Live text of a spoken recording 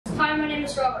my name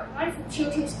is Robert. I'm from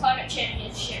Children's Climate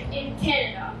Championship in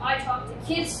Canada. I talk to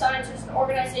kids, scientists, and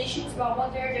organizations about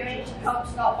what they're doing to help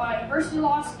stop biodiversity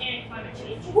loss and climate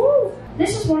change. Woo!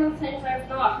 This is one of the things I've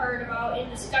not heard about in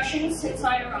discussions since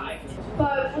I arrived,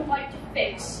 but would like to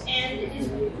fix, and it is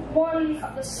one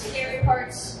of the scary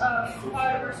parts of the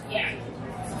Biodiversity Act.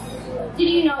 Did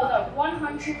you know that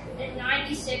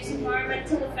 196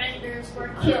 environmental defenders were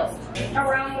killed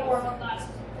around the world last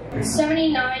year?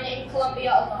 79 in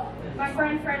Colombia alone. My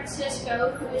friend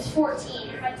Francisco, who is 14,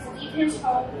 had to leave his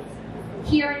home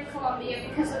here in Colombia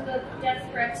because of the death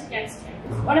threats against him.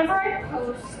 Whenever I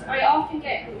post, I often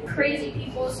get crazy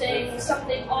people saying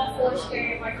something awful or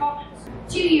scary in my comments.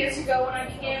 2 years ago, when I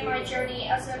began my journey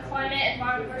as a climate and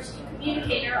biodiversity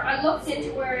communicator, I looked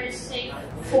into where it is safe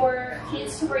for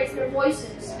kids to raise their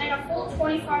voices, and a full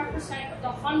 25% of the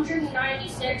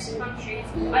 196 countries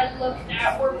I looked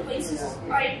at were places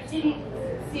I didn't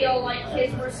feel like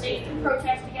kids were safe to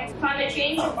protest against climate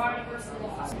change or biodiversity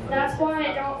loss. That's why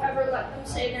I don't ever let them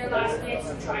say their last names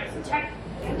to try and protect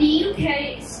them. The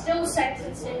UK is still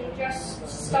sentencing Just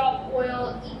Stop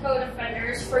Oil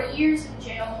eco-defenders for years in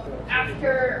jail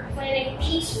after planning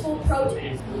peaceful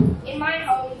protests. In my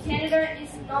home, Canada is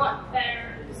not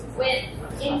better, with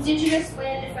Indigenous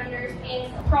land defenders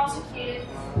being prosecuted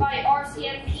by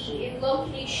RCMP in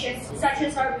locations such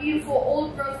as our beautiful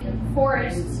old-growth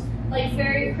forests like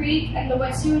Fairy Creek and the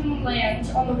Wet'suwet'en Land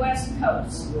on the west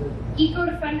coast.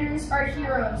 Eco-defenders are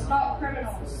heroes, not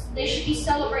criminals. They should be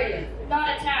celebrated, not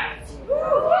attacked.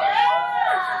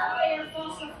 Why are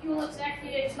fossil fuel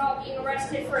executives not being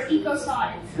arrested for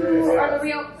ecocide? Who are the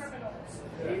real criminals?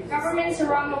 Governments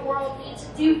around the world need to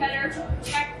do better to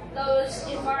protect those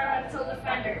environmental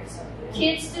defenders.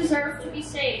 Kids deserve to be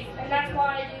safe, and that's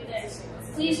why I do this.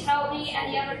 Please help me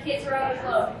and the other kids around the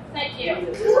globe. Thank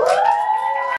you.